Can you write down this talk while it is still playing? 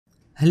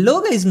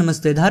Hello guys,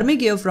 namaste, Dharmik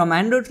here from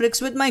Android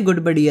Tricks with my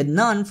good buddy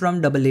Adnan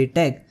from AA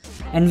Tech.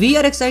 And we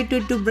are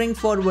excited to bring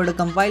forward a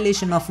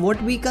compilation of what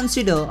we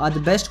consider are the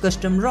best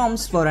custom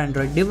ROMs for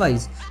Android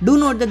device. Do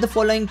note that the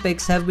following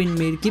picks have been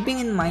made keeping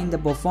in mind the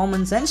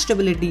performance and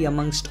stability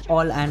amongst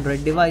all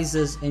Android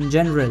devices in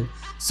general.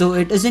 So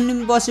it isn't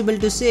impossible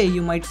to say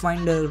you might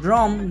find a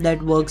ROM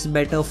that works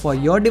better for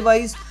your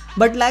device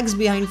but lags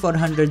behind for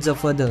hundreds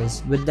of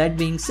others. With that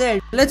being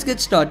said, let's get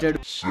started.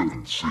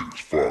 7,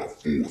 6, 5, 4,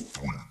 3, 2,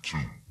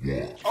 1.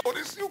 Oh,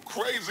 this you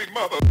crazy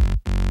mother.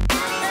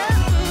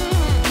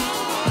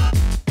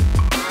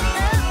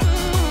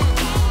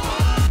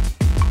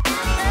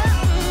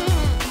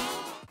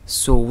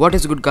 So what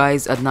is good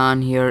guys,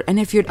 Adnan here, and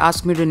if you'd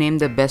ask me to name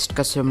the best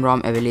custom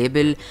ROM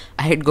available,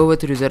 I'd go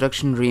with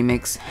Resurrection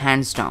Remix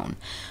hands down.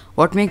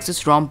 What makes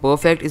this ROM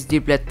perfect is the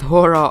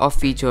plethora of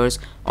features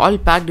all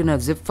packed in a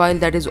zip file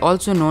that is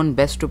also known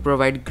best to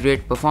provide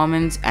great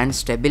performance and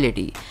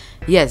stability.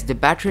 Yes, the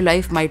battery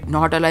life might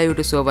not allow you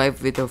to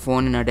survive with a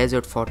phone in a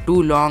desert for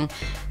too long,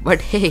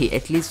 but hey,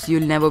 at least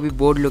you'll never be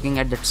bored looking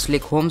at that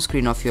slick home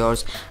screen of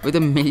yours with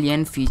a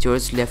million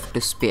features left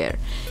to spare.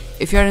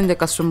 If you're in the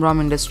custom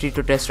ROM industry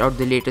to test out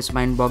the latest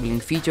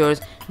mind-boggling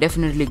features,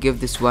 definitely give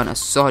this one a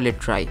solid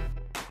try.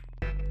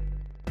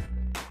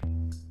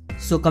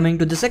 So coming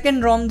to the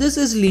second ROM, this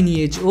is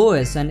Lineage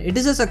OS and it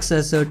is a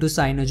successor to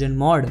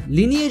CyanogenMod.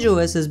 Lineage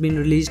OS has been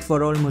released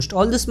for almost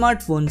all the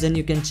smartphones and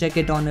you can check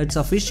it on its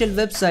official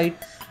website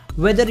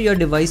whether your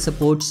device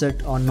supports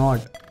it or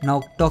not.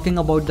 Now talking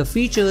about the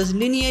features,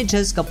 Lineage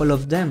has couple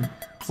of them.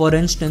 For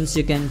instance,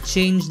 you can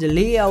change the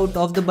layout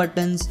of the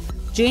buttons,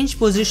 change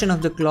position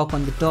of the clock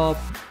on the top,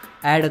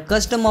 add a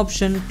custom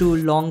option to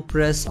long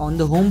press on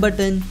the home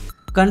button,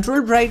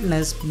 control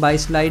brightness by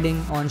sliding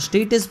on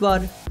status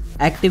bar,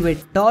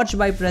 activate torch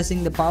by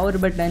pressing the power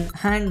button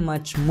and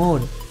much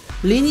more.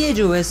 Lineage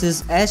OS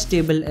is as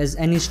stable as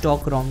any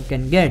stock ROM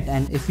can get,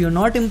 and if you're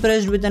not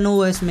impressed with an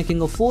OS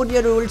making a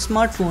 4-year-old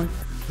smartphone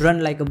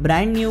run like a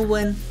brand new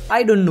one,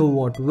 I don't know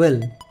what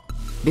will.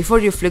 Before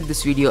you flick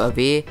this video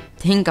away,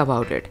 think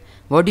about it.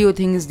 What do you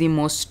think is the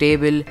most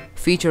stable,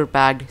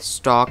 feature-packed,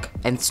 stock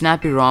and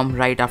snappy ROM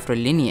right after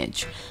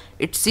Lineage?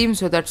 It seems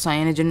so that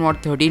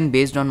CyanogenMod 13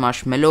 based on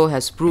Marshmallow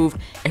has proved,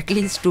 at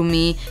least to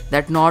me,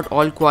 that not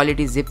all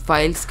quality zip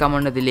files come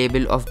under the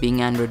label of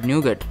being Android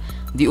Nougat.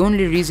 The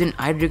only reason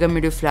I'd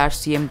recommend you flash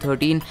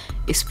CM13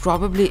 is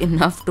probably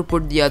enough to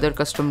put the other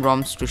custom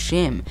ROMs to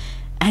shame.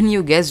 And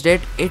you guessed it,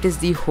 it is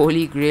the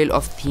holy grail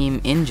of theme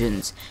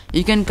engines.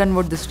 You can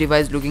convert this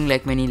device looking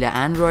like vanilla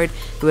Android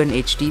to an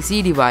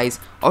HTC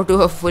device or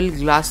to a full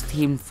glass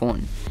themed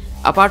phone.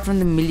 Apart from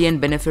the million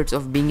benefits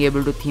of being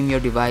able to theme your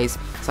device,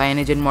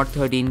 CyanogenMod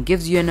 13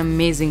 gives you an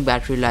amazing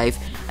battery life,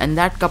 and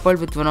that coupled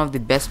with one of the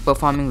best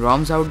performing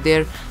ROMs out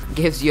there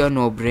gives you a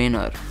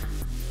no-brainer.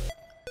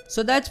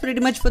 So that's pretty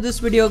much for this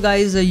video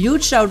guys. A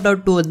huge shout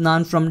out to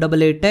Adnan from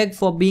AA Tech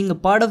for being a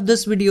part of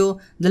this video.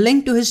 The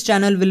link to his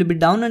channel will be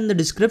down in the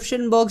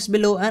description box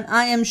below and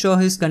I am sure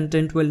his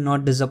content will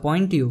not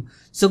disappoint you.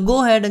 So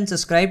go ahead and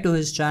subscribe to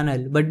his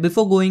channel. But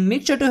before going,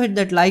 make sure to hit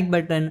that like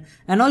button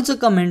and also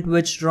comment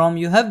which ROM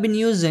you have been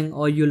using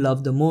or you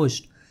love the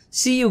most.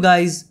 See you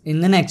guys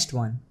in the next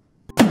one.